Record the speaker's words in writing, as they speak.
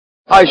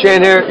Hi,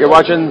 Shane here. You're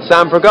watching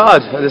Sam for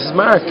God, and this is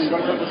Mark.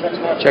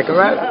 Check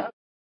her out.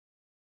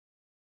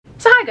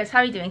 So hi guys, how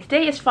are you doing?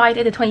 Today is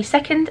Friday the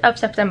 22nd of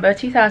September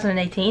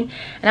 2018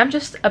 and I'm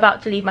just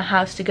about to leave my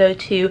house to go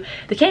to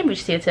the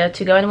Cambridge Theatre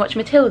to go and watch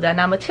Matilda.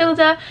 Now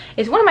Matilda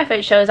is one of my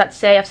favourite shows, I'd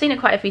say. I've seen it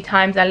quite a few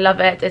times, I love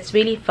it, it's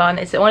really fun.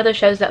 It's one of those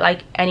shows that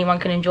like anyone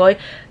can enjoy,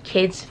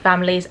 kids,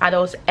 families,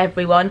 adults,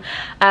 everyone.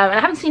 And I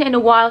haven't seen it in a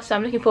while, so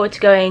I'm looking forward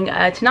to going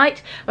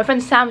tonight. My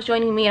friend Sam's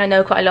joining me and I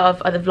know quite a lot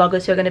of other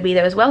vloggers who are going to be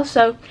there as well,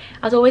 so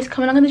as always,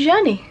 come along on the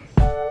journey.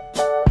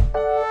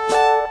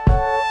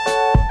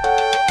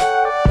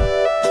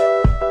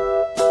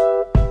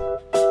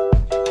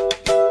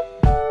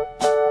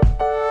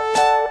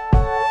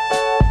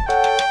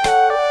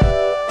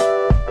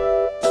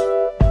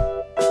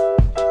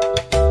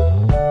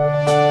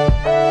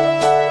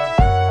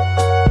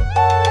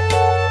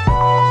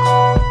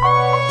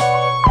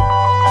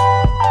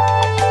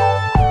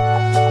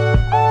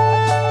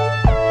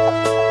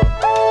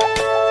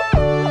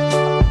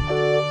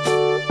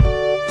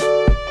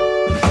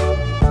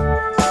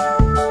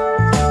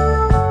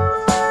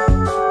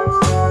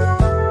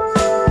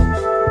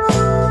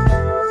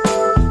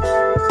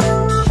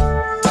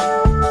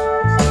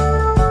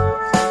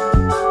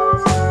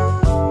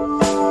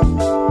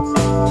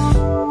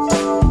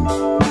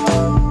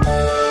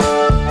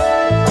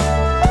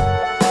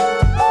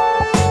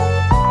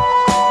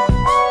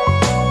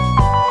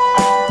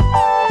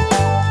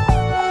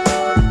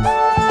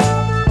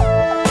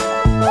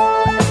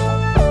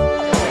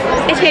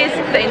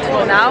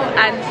 Now,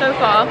 and so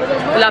far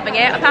loving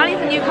it. Apparently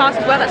it's a new cast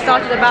as well that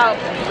started about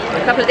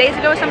a couple of days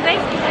ago or something.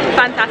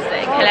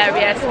 Fantastic,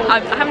 hilarious. I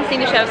haven't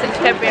seen the show since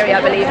February, I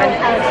believe, and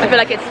I feel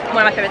like it's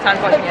one of my favourite times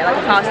watching it, like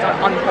the cast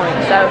on point.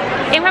 So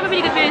it will have a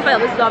really good viewing as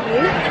well. This is our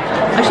view.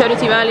 I showed it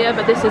to you earlier,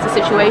 but this is the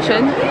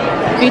situation.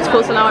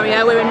 Beautiful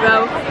scenario. We're in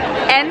row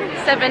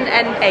N7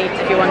 and 8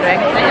 if you're wondering.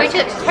 We're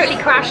just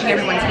totally crashing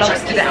everyone's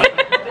vlogs today.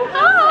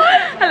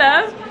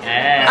 Hello.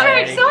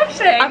 Hey. So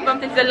exciting. I've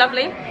bumped into the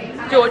lovely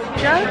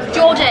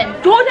Jordan.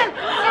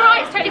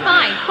 Alright, it's totally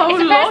fine. Oh, it's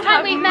the Lord, first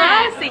time we've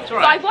met. So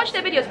I've watched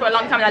their videos for a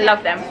long time and I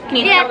love them. Can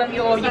you tell them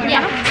your YouTube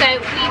channel?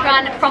 So we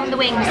run From the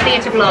Wings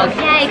theatre vlog.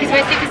 Yay, because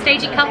we're a super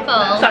stagey couple.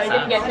 Sorry,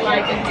 didn't get to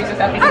like introduce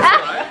yourself.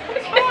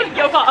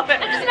 You're part of it.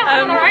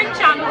 On our own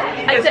channel.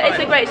 It's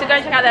a great, so go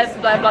and check out their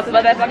vlogs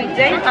about their vlogging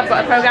today. I've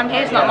got a programme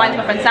here, it's not mine, it's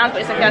my friend Sam's,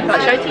 but it's something I thought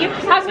I'd show it to you.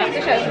 How's the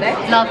show today?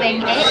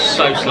 Loving it.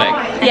 So slick.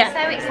 Yeah. I'm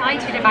so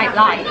excited about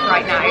life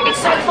right now. It's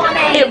so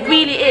funny. It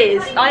really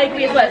is. I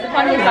agree as well. It's the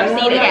funniest I've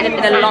seen it in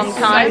a long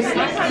time.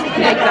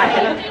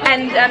 Exactly.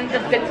 And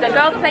the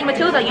girl playing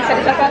Matilda, you said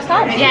it's her first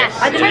time. Yes.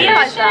 I didn't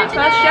realise that.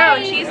 First show,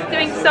 and she's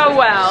doing so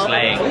well.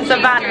 Slaying.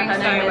 Savannah, her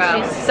name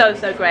is. She's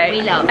so great.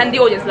 We love. And the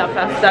audience love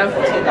her. So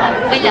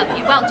We love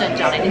you. Well done,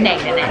 Johnny. The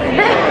nailing it.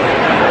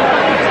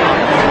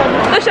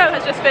 the show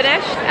has just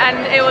finished and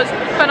it was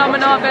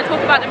phenomenal. I'm going to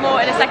talk about it more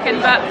in a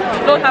second, but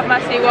Lord have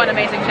mercy, what an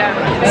amazing show.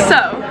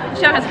 So, the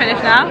show has finished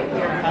now.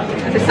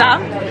 This is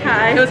Sam.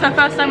 Hi. It was her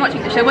first time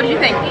watching the show. What did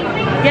you think?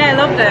 Yeah, I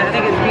loved it. I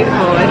think it's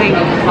beautiful. I think,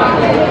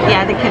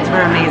 yeah, the kids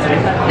were amazing.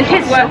 The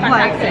kids were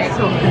fantastic.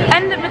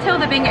 And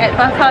Matilda being it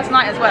for her first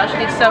night as well, she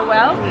did so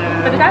well.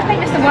 Yeah. But the guy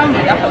playing Mr.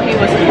 Wormley, I thought he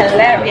was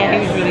hilarious. Yeah, he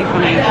was really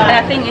funny. And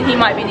I think he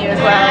might be new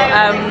as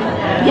well.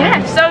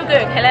 Yeah, so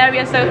good,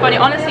 hilarious, so funny.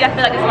 Honestly, I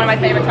feel like it's one of my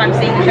favourite times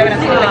seeing the show, and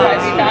I've seen it quite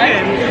a few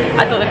times.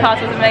 I thought the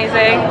cast was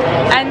amazing.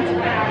 And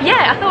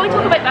yeah, I thought we'd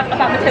talk about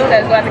Matilda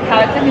as well as a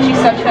character, because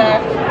she's such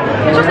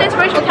an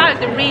inspirational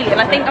character, really.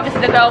 And I think obviously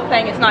the girl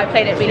playing it tonight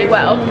played it really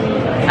well.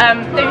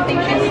 Don't you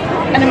think she's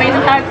an amazing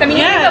character? I mean,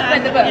 you have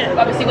read the book.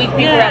 Yeah. Obviously, we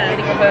grew up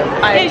reading the book.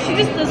 Yeah, she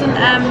just doesn't.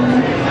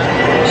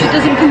 She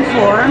doesn't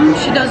conform.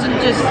 She doesn't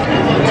just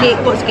take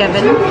what's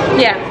given.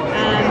 Yeah.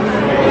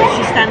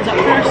 She stands up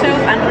for herself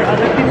and for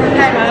other people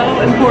as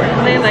well.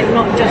 Importantly, like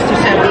not just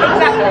herself.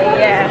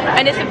 Exactly. Yeah.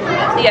 And it's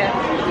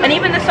and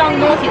even the song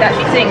Naughty that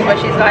she sings, where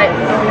she's like,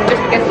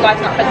 just because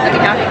life's not perfect,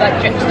 how she like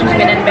just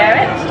spin and bear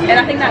it. And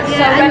I think that's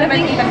so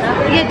relevant even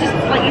now. Yeah, just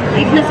like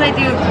even this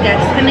idea of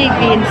destiny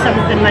being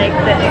something like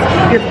that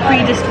you're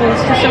predisposed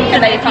to something,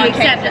 and if you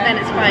accept it, then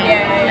it's fine.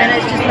 And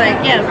it's just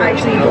like,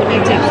 actually you don't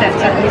need to accept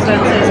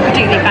circumstances,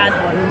 particularly bad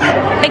ones.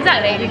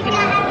 Exactly. You can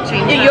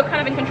change You're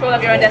kind of in control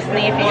of your own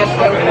destiny if you just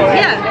go for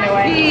it. Yeah. In a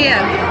way. Yeah.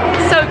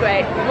 So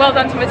great. Well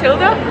done to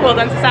Matilda. Well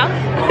done to Sam.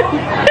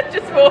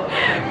 Just for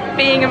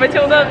being a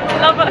Matilda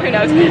lover, who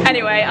knows.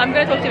 Anyway, I'm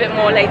going to talk to you a bit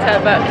more later,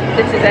 but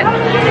this is it.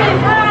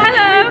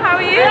 Hello, how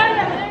are you?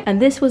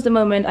 And this was the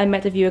moment I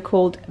met a viewer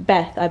called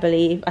Beth, I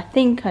believe. I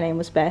think her name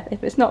was Beth.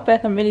 If it's not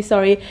Beth, I'm really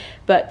sorry.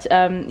 But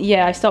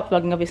yeah, I stopped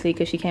vlogging obviously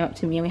because she came up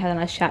to me and we had a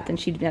nice chat, and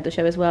she'd been at the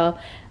show as well.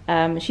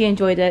 She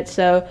enjoyed it.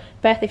 So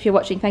Beth, if you're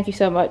watching, thank you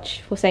so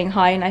much for saying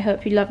hi, and I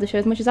hope you loved the show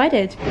as much as I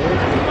did.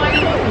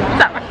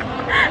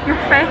 Your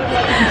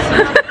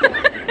face.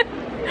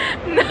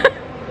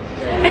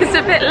 It's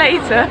a bit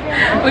later.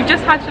 We've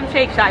just had some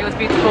Shake Shack. It was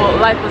beautiful.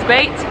 Life was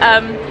great.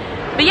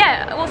 But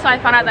yeah, also I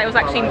found out that it was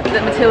actually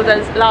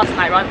Matilda's last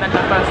night rather than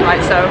her first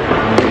night, so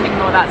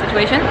ignore that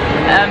situation.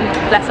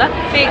 Bless her.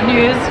 Fake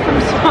news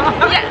from Spa.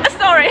 Yeah,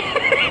 sorry.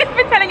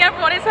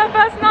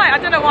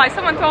 why.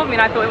 Someone told me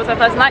and I thought it was her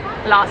first night.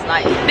 Last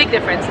night. Big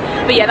difference.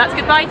 But yeah, that's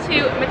goodbye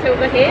to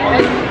Matilda here.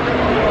 And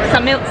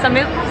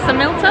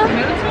Samilta?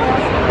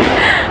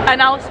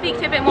 And I'll speak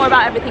to you a bit more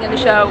about everything in the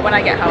show when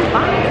I get home.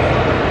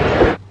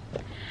 Bye.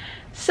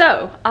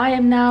 So, I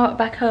am now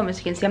back home. As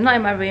you can see, I'm not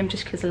in my room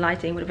just because the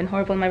lighting would have been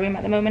horrible in my room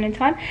at the moment in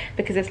time,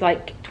 because it's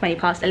like 20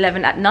 past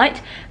 11 at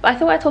night. But I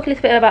thought I'd talk a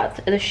little bit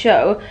about the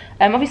show.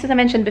 Obviously, as I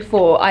mentioned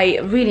before, I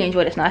really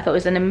enjoyed it, and I thought it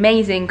was an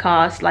amazing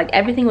cast. Like,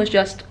 everything was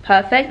just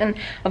perfect. And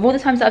of all the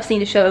times that I've seen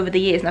the show over the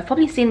years, and I've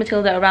probably seen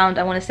Matilda around,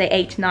 I want to say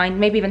 8, 9,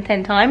 maybe even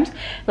 10 times,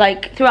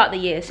 like throughout the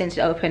years since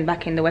it opened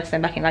back in the West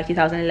End, back in like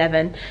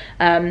 2011.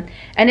 And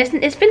it's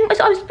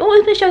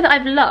always been a show that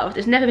I've loved.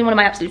 It's never been one of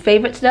my absolute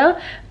favourites though.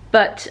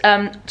 But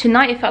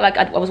tonight it felt like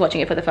I was watching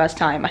it for the first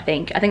time, I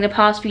think. I think the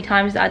past few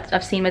times that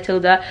I've seen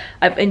Matilda,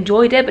 I've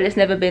enjoyed it, but it's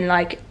never been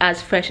like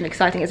as fresh and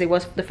exciting as it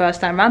was the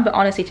first time around. But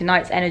honestly,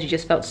 tonight's energy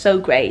just felt so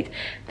great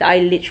that I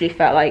literally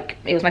felt like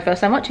it was my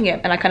first time watching it,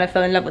 and I kind of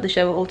fell in love with the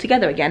show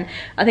altogether again.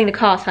 I think the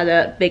cast had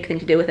a big thing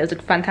to do with it. It was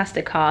a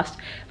fantastic cast,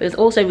 but it was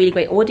also a really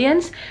great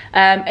audience,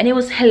 and it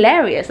was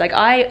hilarious.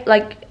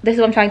 This is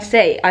what I'm trying to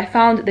say. I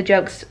found the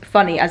jokes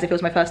funny as if it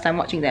was my first time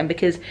watching them,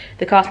 because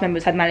the cast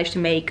members had managed to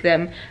make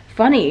them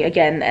funny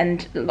again,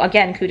 and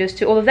again, kudos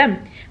to all of them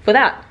for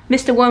that.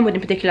 Mr. Wormwood in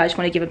particular, I just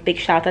want to give a big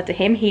shout out to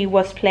him. He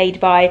was played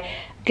by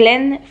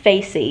Glenn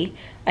Facey,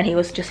 and he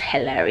was just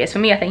hilarious. For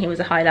me, I think he was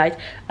a highlight.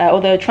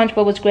 Although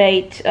Trunchbull was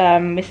great,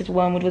 Mrs.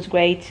 Wormwood was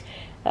great,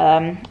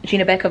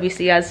 Gina Beck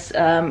obviously as,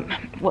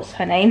 what's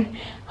her name?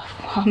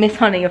 Miss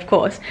Honey, of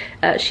course.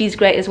 She's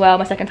great as well.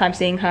 My second time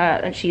seeing her,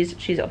 and she's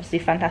obviously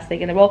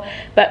fantastic in the role.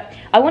 But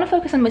I want to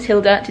focus on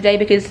Matilda today,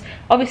 because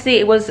obviously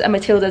it was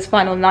Matilda's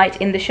final night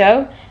in the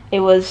show. It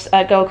was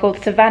a girl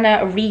called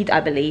Savannah Reed, I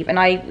believe, and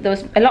there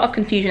was a lot of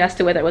confusion as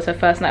to whether it was her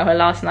first night or her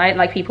last night.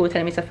 Like, people were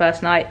telling me it's her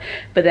first night,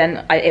 but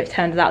then it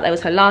turned out that it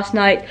was her last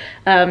night,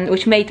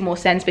 which made more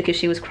sense because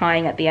she was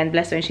crying at the end,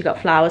 bless her, and she got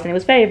flowers, and it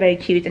was very, very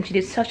cute, and she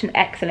did such an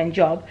excellent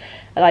job.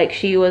 Like,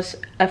 she was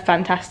a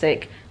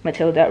fantastic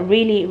Matilda.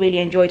 Really, really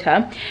enjoyed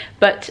her.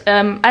 But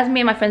as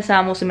me and my friend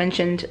Sam also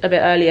mentioned a bit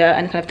earlier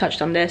and kind of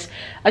touched on this,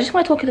 I just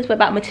want to talk a little bit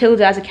about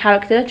Matilda as a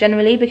character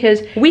generally,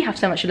 because we have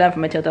so much to learn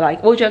from Matilda.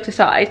 Like, all jokes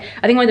aside,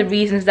 I think one of the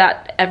reasons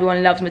that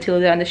everyone loves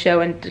Matilda and the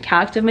show and the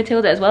character of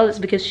Matilda as well is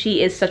because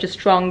she is such a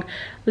strong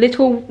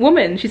little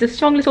woman. She's a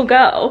strong little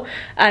girl,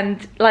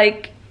 and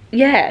like,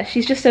 yeah,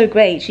 she's just so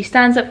great. She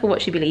stands up for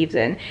what she believes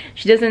in.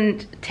 She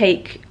doesn't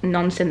take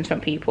nonsense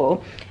from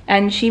people,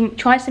 and she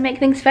tries to make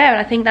things fair, and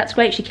I think that's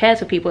great. She cares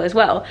for people as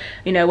well.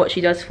 You know, what she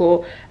does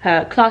for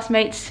her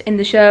classmates in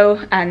the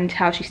show, and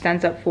how she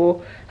stands up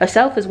for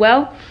herself as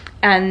well.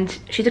 And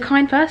she's a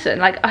kind person.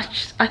 Like,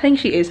 I think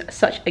she is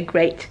such a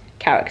great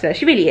character.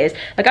 She really is.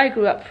 Like, I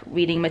grew up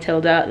reading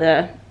Matilda,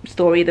 the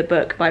story, the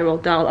book by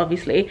Roald Dahl,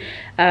 obviously.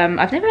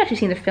 I've never actually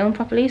seen the film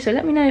properly, so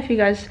let me know if you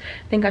guys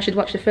think I should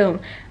watch the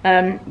film.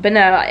 But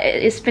no,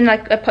 it's been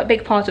like a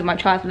big part of my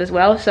childhood as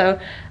well, so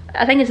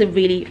I think it's a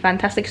really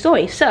fantastic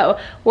story. So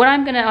what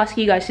I'm going to ask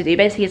you guys to do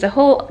basically is a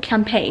whole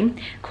campaign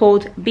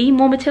called Be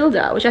More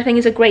Matilda, which I think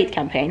is a great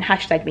campaign.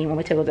 Hashtag Be More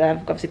Matilda. I've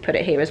obviously put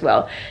it here as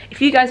well. If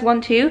you guys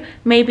want to,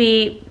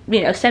 maybe,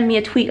 you know, send me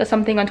a tweet or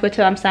something on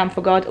Twitter, I'm Sam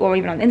for God, or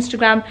even on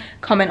Instagram,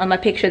 comment on my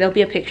picture. There'll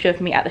be a picture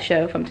of me at the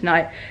show from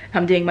tonight.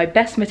 I'm doing my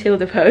best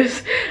Matilda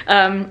pose.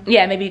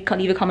 Yeah, maybe you can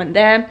leave a comment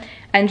there,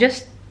 and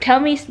just tell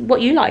me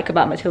what you like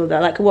about Matilda.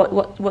 Like,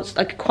 what's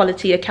like a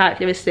quality, a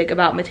characteristic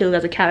about Matilda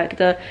as a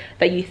character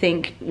that you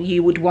think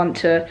you would want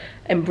to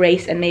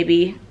embrace and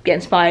maybe get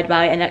inspired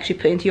by and actually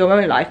put into your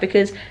own life.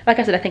 Because like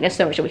I said, I think there's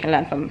so much that we can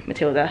learn from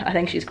Matilda. I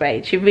think she's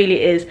great. She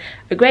really is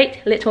a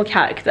great little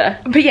character.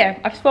 But yeah,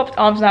 I've swapped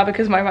arms now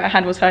because my right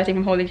hand was hurting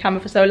from holding the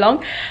camera for so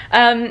long.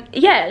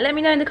 Yeah, let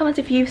me know in the comments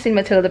if you've seen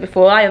Matilda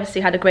before. I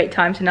obviously had a great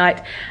time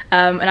tonight,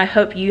 and I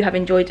hope you have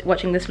enjoyed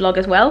watching this vlog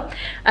as well.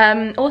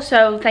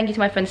 Also, thank you to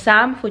my friend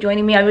Sam for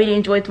joining me. I really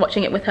enjoyed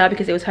watching it with her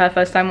because it was her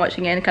first time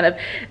watching it, and kind of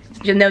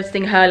just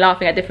noticing her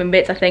laughing at different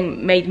bits, I think,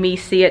 made me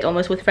see it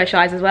almost with fresh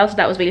eyes as well, so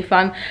that was really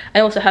fun.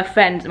 And also her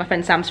friend, my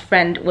friend Sam's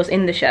friend, was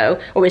in the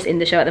show, or is in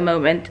the show at the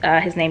moment.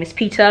 His name is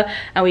Peter,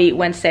 and we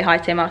went to say hi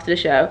to him after the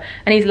show,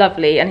 and he's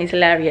lovely and he's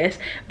hilarious.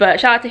 But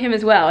shout out to him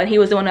as well, and he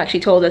was the one who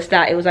actually told us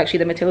that it was actually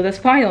the Matilda's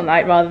final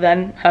night rather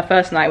than her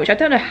first night, which I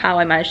don't know how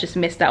I managed to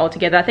miss that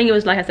altogether. I think it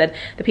was, like I said,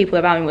 the people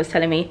around me was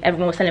telling me,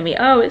 everyone was telling me,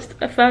 oh, it's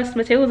the first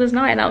Matilda's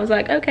night, and I was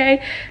like,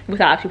 okay,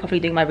 without actually probably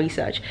doing my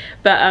research.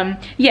 But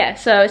yeah,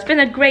 so it's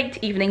been a great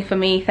evening for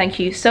me. Thank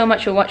you so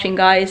much for watching,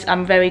 guys.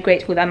 I'm very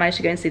grateful that I managed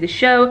to go and see the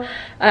show.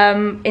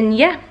 And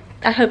yeah,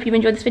 I hope you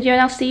enjoyed this video,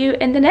 and I'll see you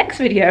in the next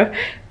video.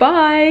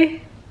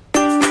 Bye.